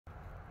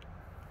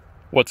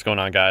What's going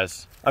on,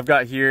 guys? I've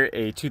got here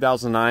a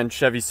 2009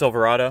 Chevy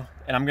Silverado,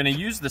 and I'm going to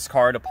use this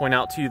car to point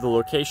out to you the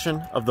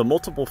location of the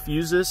multiple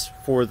fuses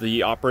for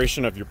the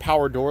operation of your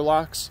power door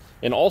locks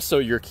and also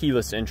your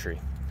keyless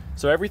entry.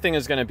 So everything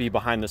is going to be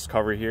behind this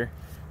cover here,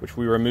 which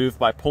we remove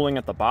by pulling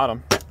at the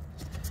bottom.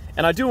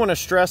 And I do want to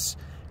stress,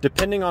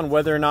 depending on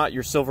whether or not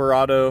your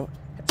Silverado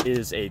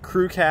is a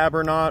crew cab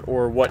or not,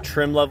 or what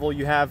trim level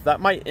you have, that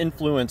might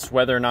influence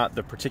whether or not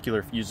the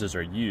particular fuses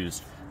are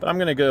used. But I'm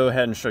going to go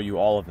ahead and show you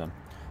all of them.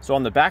 So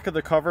on the back of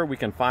the cover, we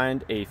can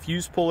find a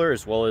fuse puller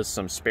as well as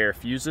some spare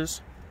fuses.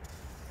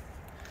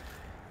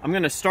 I'm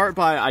going to start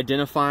by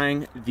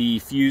identifying the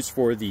fuse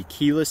for the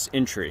keyless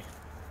entry.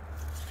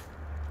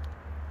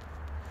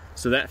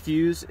 So that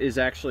fuse is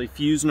actually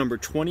fuse number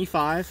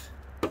 25,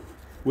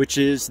 which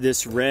is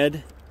this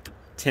red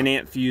 10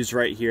 amp fuse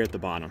right here at the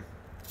bottom.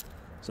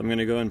 So I'm going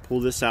to go and pull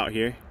this out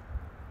here.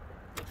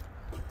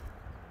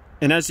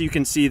 And as you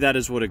can see, that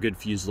is what a good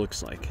fuse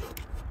looks like.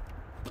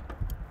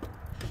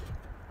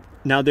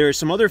 Now there are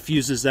some other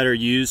fuses that are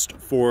used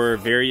for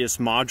various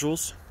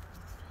modules.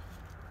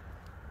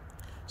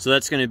 So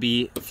that's going to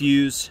be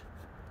fuse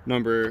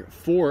number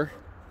fuse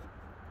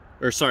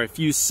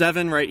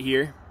 7 right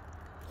here,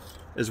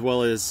 as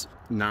well as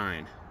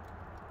 9.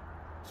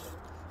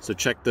 So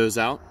check those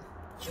out.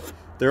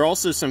 There are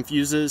also some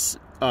fuses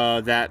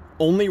that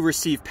only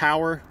receive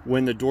power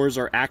when the doors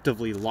are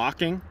actively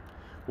locking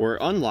or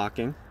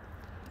unlocking.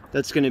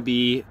 That's going to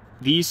be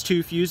these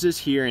two fuses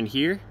here and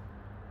here,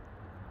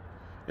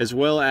 as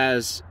well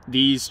as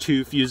these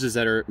two fuses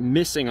that are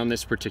missing on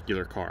this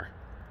particular car.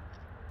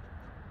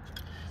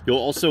 You'll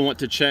also want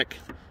to check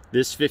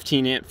this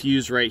 15 amp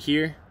fuse right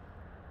here,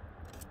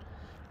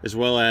 as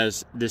well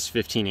as this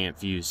 15 amp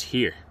fuse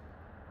here.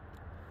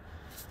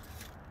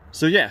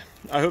 So yeah,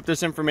 I hope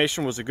this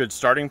information was a good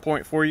starting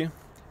point for you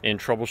in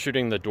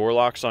troubleshooting the door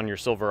locks on your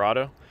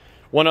Silverado.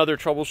 One other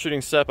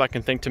troubleshooting step I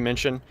can think to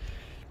mention,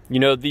 you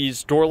know,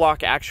 these door lock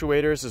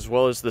actuators as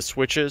well as the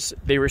switches,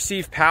 they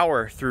receive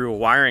power through a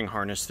wiring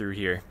harness through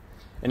here.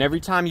 And every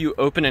time you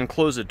open and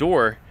close a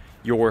door,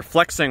 you're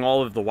flexing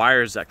all of the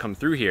wires that come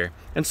through here,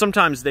 and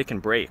sometimes they can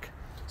break.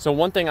 So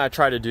one thing I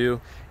try to do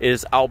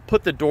is I'll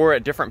put the door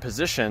at different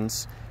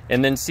positions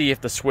and then see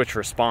if the switch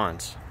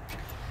responds.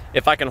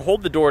 If I can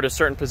hold the door at a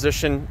certain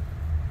position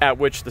at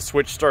which the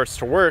switch starts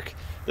to work,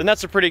 then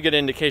that's a pretty good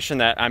indication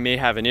that I may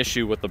have an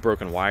issue with the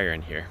broken wire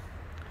in here.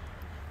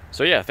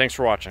 So yeah, thanks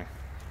for watching.